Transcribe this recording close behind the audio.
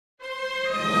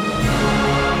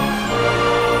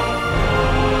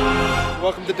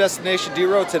welcome to Destination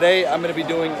D-Row. Today I'm going to be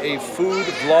doing a food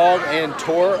vlog and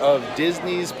tour of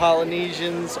Disney's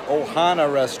Polynesian's Ohana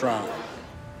restaurant.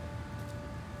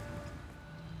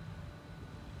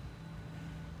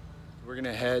 We're going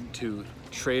to head to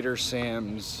Trader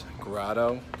Sam's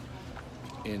Grotto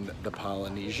in the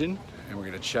Polynesian, and we're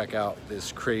going to check out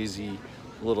this crazy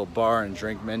little bar and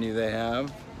drink menu they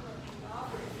have.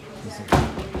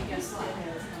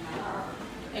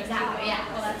 Exactly,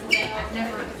 yeah. Well, that's the thing. I've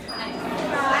never.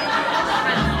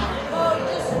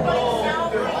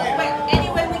 But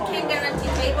anyway, we can guarantee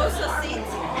tables or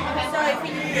seats. Okay. So if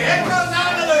you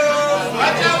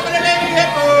watch out for the baby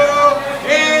hippo!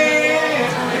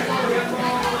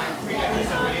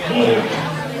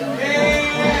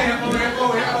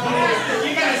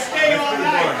 You gotta stay all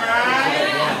night, right?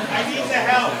 I need the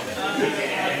help.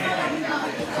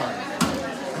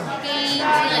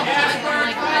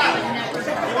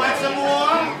 You want some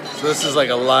more? So this is like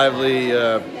a lively,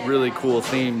 really cool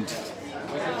themed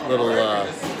little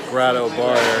grotto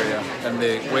bar area, and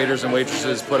the waiters and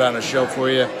waitresses put on a show for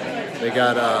you. They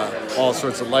got all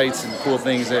sorts of lights and cool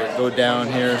things that go down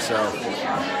here, so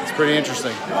it's pretty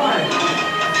interesting.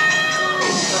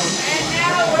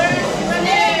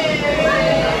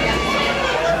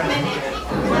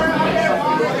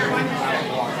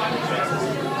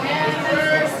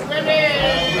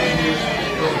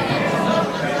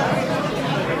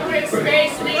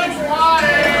 Space needs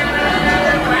water!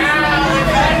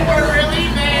 Wow, we're really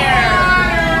there!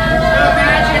 The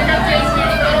magic of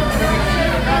Disney!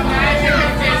 The magic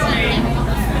of Disney!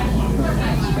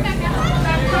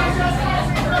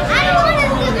 I want to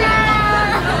do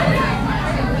that!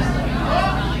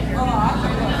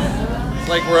 It's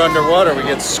like we're underwater. We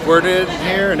get squirted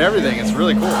here and everything. It's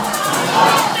really cool.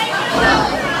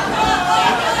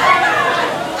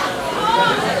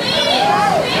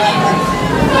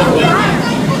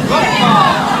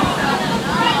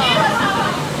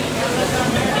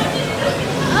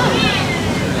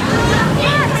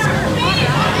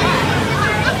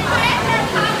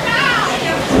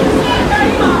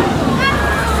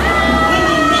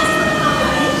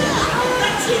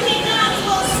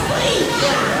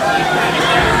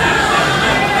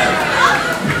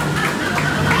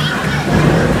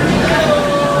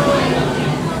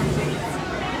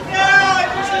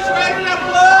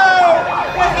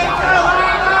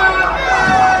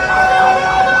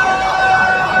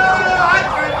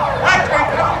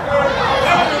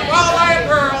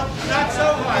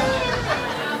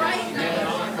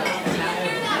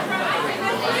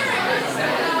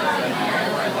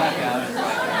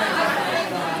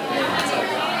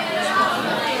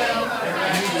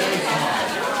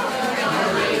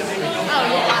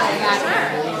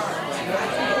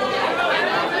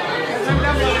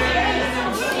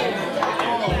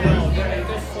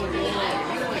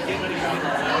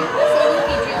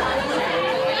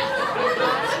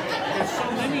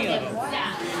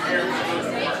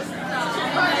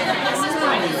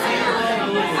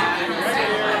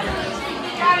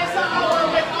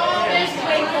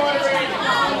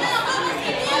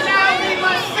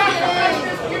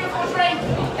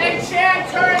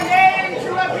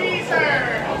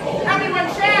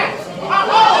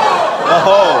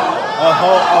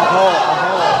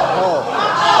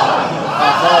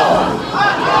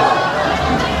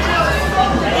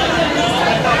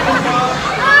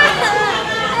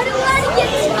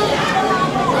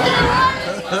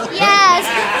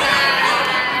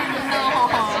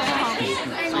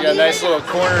 We got a nice little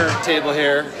corner table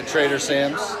here at Trader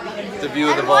Sam's. The view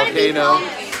of the volcano.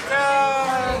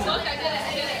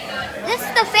 This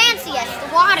is the fanciest, the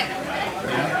water.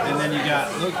 Yeah, and then you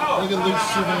got, look at Luke's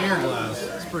souvenir glass.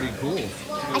 It's pretty cool.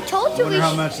 I told you I wonder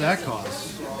how much that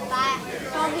costs.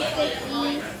 Probably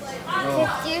 50.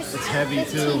 Oh, it's heavy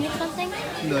too. Or something.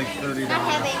 Maybe like $30. Not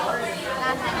heavy.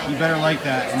 Not heavy. You better like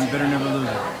that, and you better never lose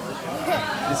it.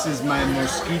 This is my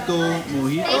Mosquito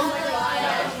Mojito.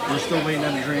 We're still waiting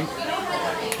on a drink.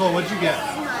 Cole, what'd you get?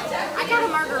 I got a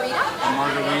margarita. A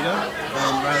margarita,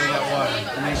 and Riley got water.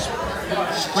 And they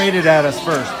sprayed it at us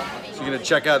first. So you're gonna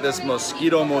check out this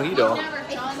Mosquito Mojito.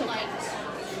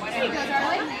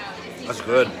 That's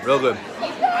good, real good.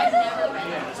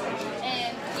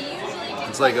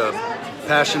 It's like a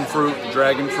passion fruit,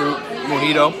 dragon fruit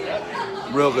mojito.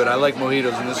 Real good. I like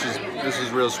mojitos, and this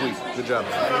is real sweet. Good job.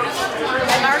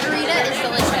 the margarita is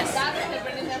delicious.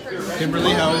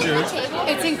 Kimberly, how was yours?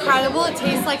 It's incredible. It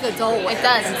tastes like a Dole Whip. It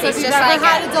does. It So if tastes you've just ever like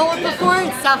had it. a Dole Whip before,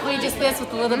 it's definitely just this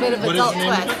with a little bit of What is adult the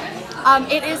name of twist.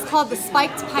 it? It is called the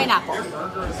spiked pineapple.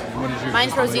 What is yours?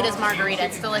 Mine's Rosita's margarita.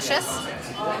 It's delicious.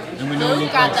 And we know Luke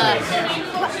Luke got likes it.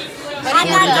 the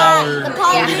 $40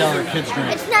 Polynesian. kids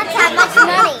drink. It's not that much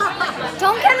money.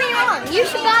 Don't get me wrong. You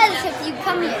should buy this if you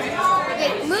come here.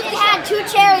 They had 2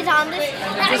 cherries on this,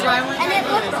 and it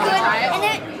looks good. And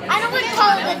I don't want to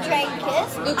call it a dragon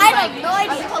kiss. I have no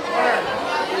idea.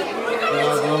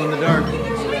 Glow in the dark.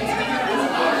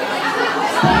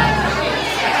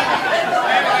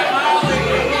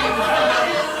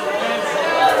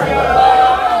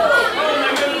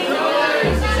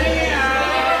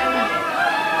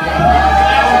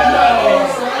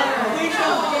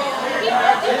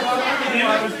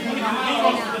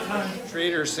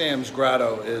 Trader Sam's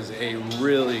Grotto is a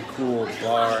really cool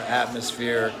bar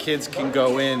atmosphere. Kids can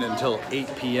go in until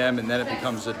 8 p.m. and then it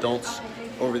becomes adults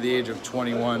over the age of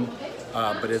 21.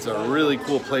 But it's a really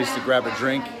cool place to grab a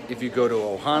drink if you go to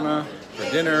Ohana for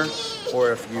dinner,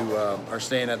 or if you are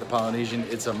staying at the Polynesian.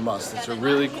 It's a must. It's a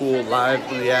really cool,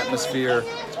 lively atmosphere.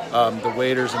 The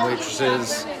waiters and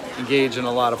waitresses engage in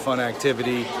a lot of fun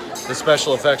activity. The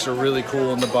special effects are really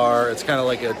cool in the bar. It's kind of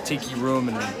like a tiki room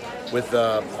and with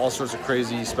all sorts of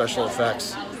crazy special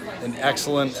effects and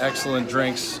excellent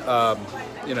drinks.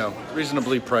 You know,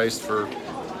 reasonably priced for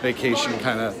vacation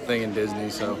kind of thing in Disney.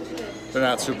 So they're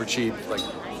not super cheap, like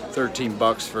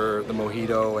 $13 for the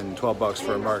mojito and $12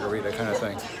 for a margarita kind of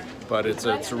thing. But it's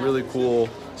a really cool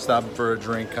stop for a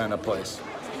drink kind of place.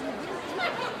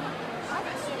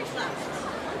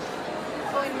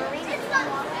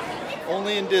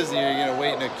 Only in Disney are you gonna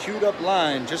wait in a queued up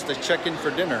line just to check in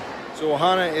for dinner. So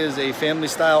Ohana is a family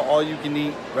style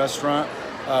all-you-can-eat restaurant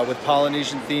with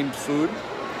Polynesian themed food.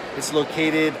 It's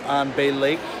located on Bay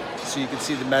Lake, so you can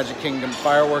see the Magic Kingdom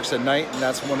fireworks at night, and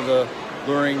that's one of the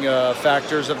luring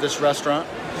factors of this restaurant.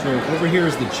 So over here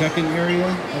is the check-in area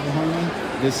of Ohana.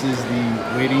 This is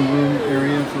the waiting room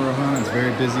area for Ohana. It's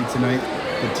very busy tonight.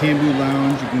 The Tambu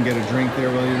Lounge, you can get a drink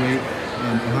there while you wait,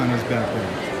 and Ohana's back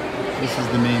there. This is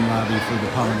the main lobby for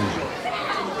the Polynesian.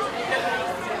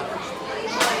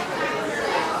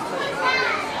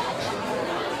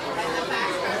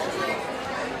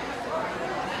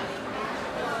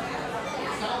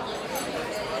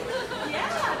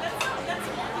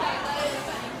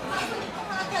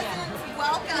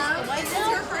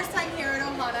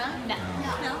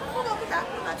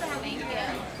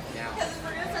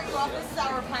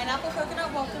 Pineapple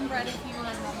coconut welcome bread if you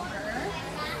remember.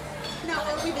 Now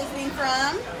where are we visiting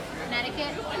from?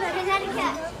 Connecticut. Did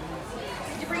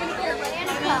you bring any here?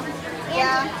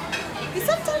 Yeah. We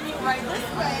sometimes right this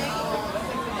way.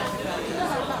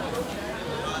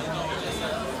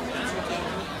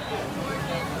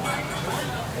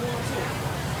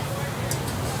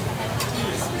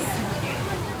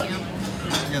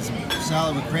 You got some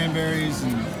salad with cranberries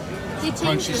and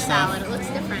crunchy salad. It looks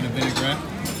different. And a vinaigrette.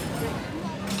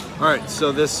 All right,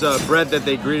 so this bread that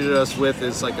they greeted us with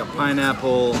is like a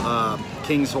pineapple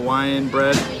King's Hawaiian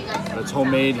bread, but it's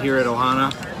homemade here at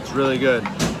Ohana. It's really good.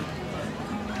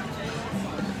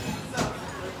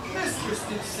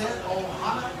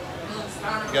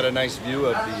 You got a nice view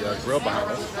of the grill behind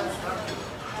us.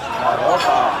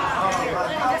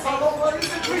 What is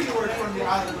the Greek word from the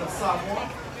island of Samoa?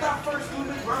 That first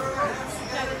movement, burger, hands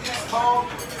together, is called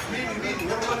midi.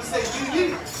 Everyone say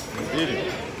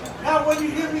midi. Now when you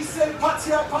hear me say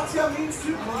patia, patia means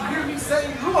to. When you hear me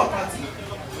say luapati,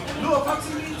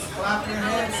 luapati means clap your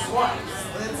hands twice.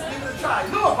 Let's give it a try.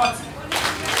 Luapati.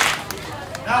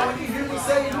 Now when you hear me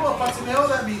say luapati, now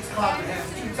that means clap your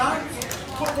hands 2 times.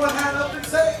 Put one hand up and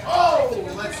say, oh,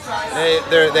 let's try it.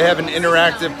 They have an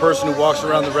interactive person who walks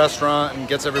around the restaurant and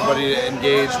gets everybody to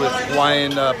engage with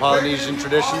Hawaiian Polynesian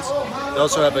traditions. They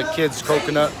also have a kids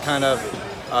coconut kind of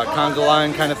conga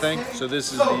line kind of thing. So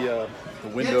this is the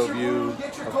window view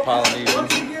of Polynesian.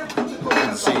 You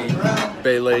can see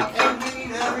Bay Lake.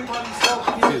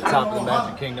 See the top of the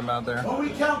Magic Kingdom out there. When we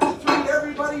count to 3,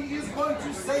 everybody is going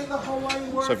to say the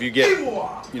Hawaiian word. So if you get,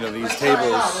 these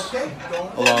tables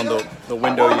along the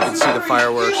window, you can see the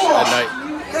fireworks at night.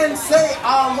 And say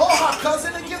aloha,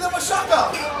 cousin, and give them a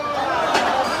shaka.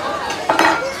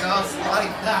 Just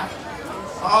like that.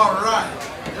 All right.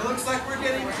 It looks like we're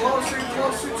getting closer and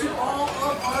closer to all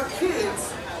of our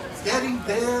kids getting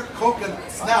their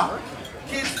coconuts. Now,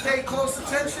 kids, pay close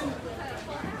attention.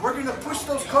 We're going to push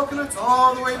those coconuts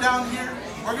all the way down here.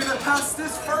 We're going to pass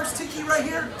this first tiki right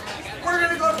here. We're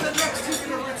going to go to the next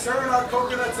tiki and return our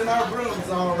coconuts and our brooms,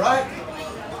 all right?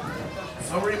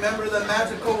 So remember, the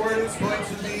magical word is going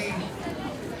to be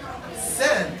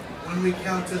said when we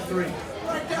count to 3.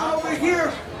 Now over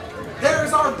here,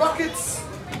 there's our buckets.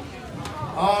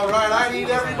 All right, I need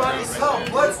everybody's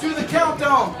help. Let's do the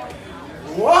countdown.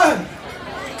 1,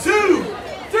 2,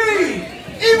 3,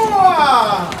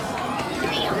 Iwa!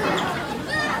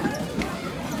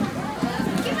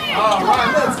 All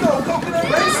right, let's go, coconut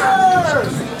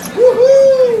racers!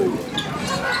 Woohoo!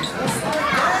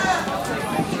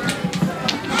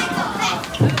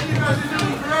 You guys are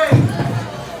doing great.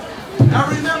 Now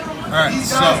remember,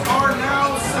 these guys are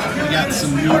now security. We got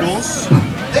some noodles,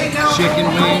 They now chicken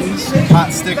wings,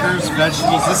 pot stickers,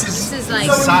 vegetables. This is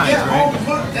like sides, right?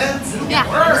 Yeah,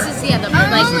 this is the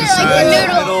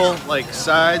Middle, like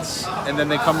sides, and then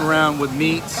they come around with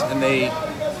meats, and they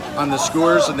on the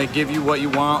skewers, and they give you what you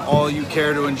want, all you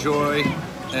care to enjoy,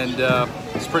 and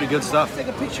it's pretty good stuff. Take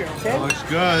a picture, okay? Looks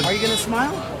good. Are you gonna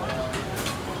smile?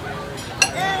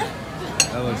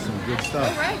 That looks some good stuff.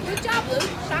 All right, good job, Luke.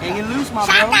 Hang it loose, my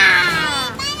bro.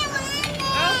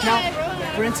 Now,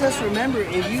 Princess, remember,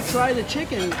 if you try the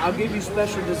chicken, I'll give you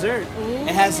special dessert. It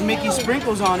has Mickey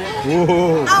sprinkles on it.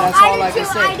 Whoa. That's all I can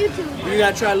say. I do too. You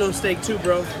gotta try a little steak too,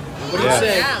 bro. What do you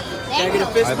say? Can I get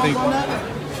a fist bump on that?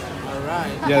 All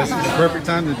right. Yeah, this is the perfect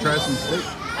time to try some steak.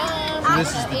 So this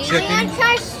is the chicken.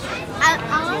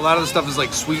 A lot of the stuff is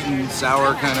like sweet and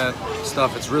sour kind of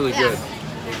stuff. It's really good.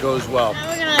 It goes well. Now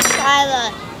we're gonna try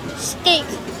the steak.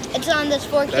 It's on this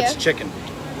fork That's here. chicken.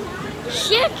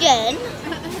 Chicken.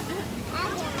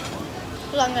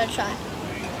 So I'm gonna try.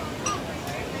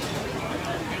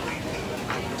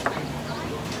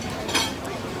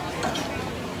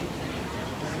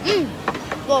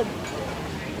 Whoa.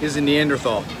 He's a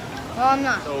Neanderthal. No, I'm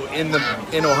not. So in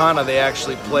Ohana, they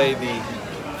actually play the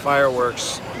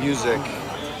fireworks music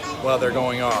while they're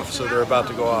going off. So they're about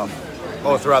to go off.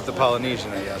 Oh, throughout the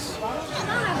Polynesian, I guess.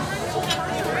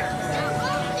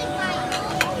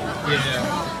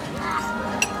 Yeah.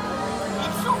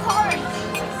 It's so hard.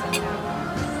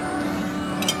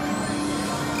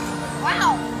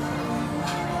 Wow.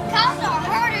 Cows are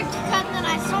harder to cut than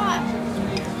I thought.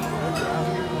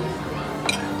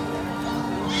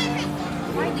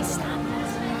 Why did we stop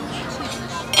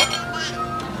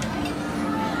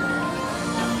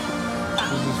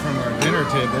This is from our dinner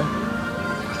table.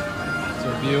 So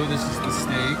view, this is the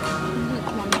steak.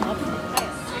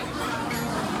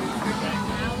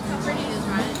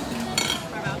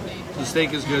 The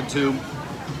steak is good too.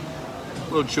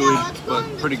 A little chewy, but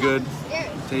pretty good.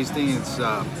 Tasting. It's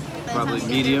probably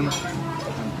medium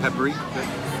and peppery.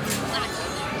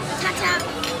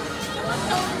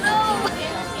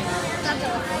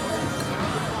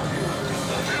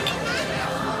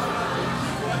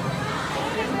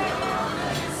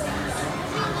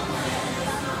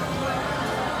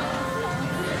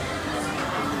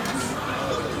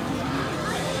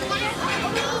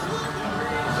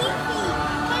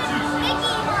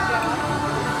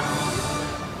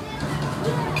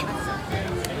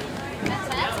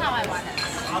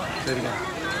 Say it again.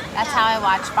 That's how I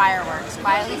watch fireworks.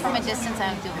 Quietly from a distance,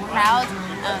 I don't do the crowds,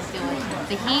 I don't do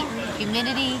the heat,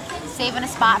 humidity, saving a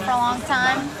spot for a long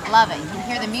time. Love it. You can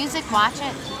hear the music, watch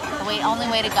it. The only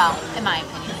way to go, in my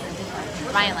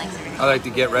opinion. Ryan likes it. I like to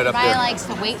get right up Ryan there. likes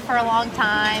to wait for a long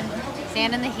time,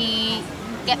 stand in the heat,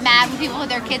 get mad when people with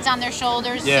their kids on their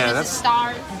shoulders, Yeah, sing as a that's-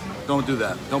 star. Don't do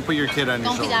that. Don't put your kid on your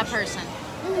Don't be shoulders. that person.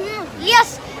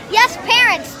 Yes, yes,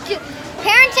 parents.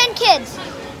 Parents and kids.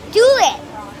 Do it.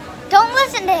 Don't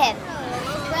listen to him.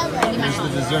 Here's the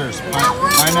desserts.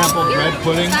 Pineapple bread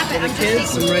pudding For the kids,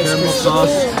 some with Rice caramel Krispies. sauce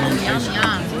and Yum, ice cream. yum.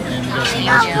 And we got some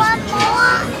Yeah. Rice Krispies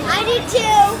treats. I do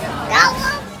too. That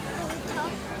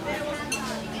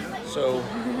one. So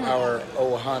our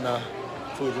Ohana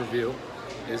food review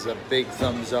is a big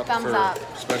thumbs up Thumbs for up.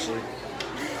 especially.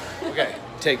 Okay,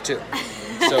 take two.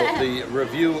 So the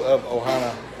review of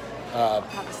Ohana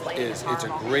it's a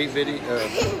great video.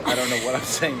 I don't know what I'm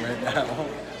saying right now.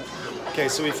 Okay,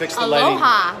 so we fixed the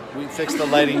Aloha. lighting. We fixed the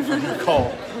lighting from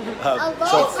Nicole. So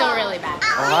It's still really bad.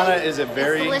 Ohana is a It's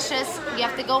very delicious. You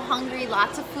have to go hungry.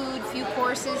 Lots of food, few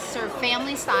courses, serve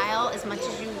family style as much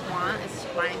as you want, as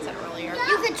Ryan said earlier.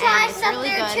 You could try And it's stuff really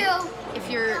there good. too. If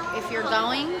you're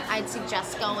going, I'd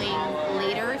suggest going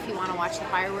later. If you want to watch the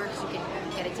fireworks, you can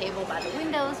get a table by the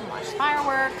windows and watch the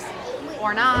fireworks,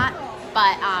 or not.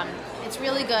 But it's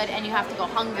really good, and you have to go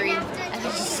hungry. And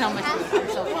there's just so much food. I'm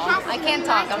so full. I can't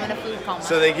talk. I'm in a food coma.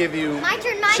 So they give you My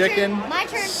turn, my chicken, turn, my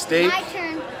turn, steak, my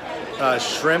turn.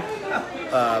 shrimp,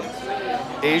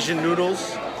 Asian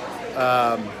noodles,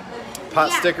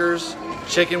 pot stickers,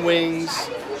 chicken wings,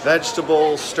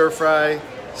 vegetable, stir fry,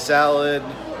 salad,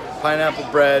 pineapple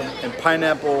bread, and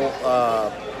pineapple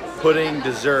pudding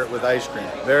dessert with ice cream.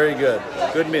 Very good.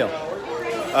 Good meal.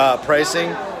 Pricing,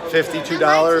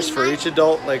 $52 for each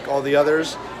adult, like all the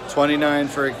others, $29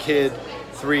 for a kid,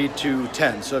 3 to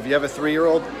 10. So if you have a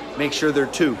 3-year-old, make sure they're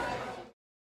 2.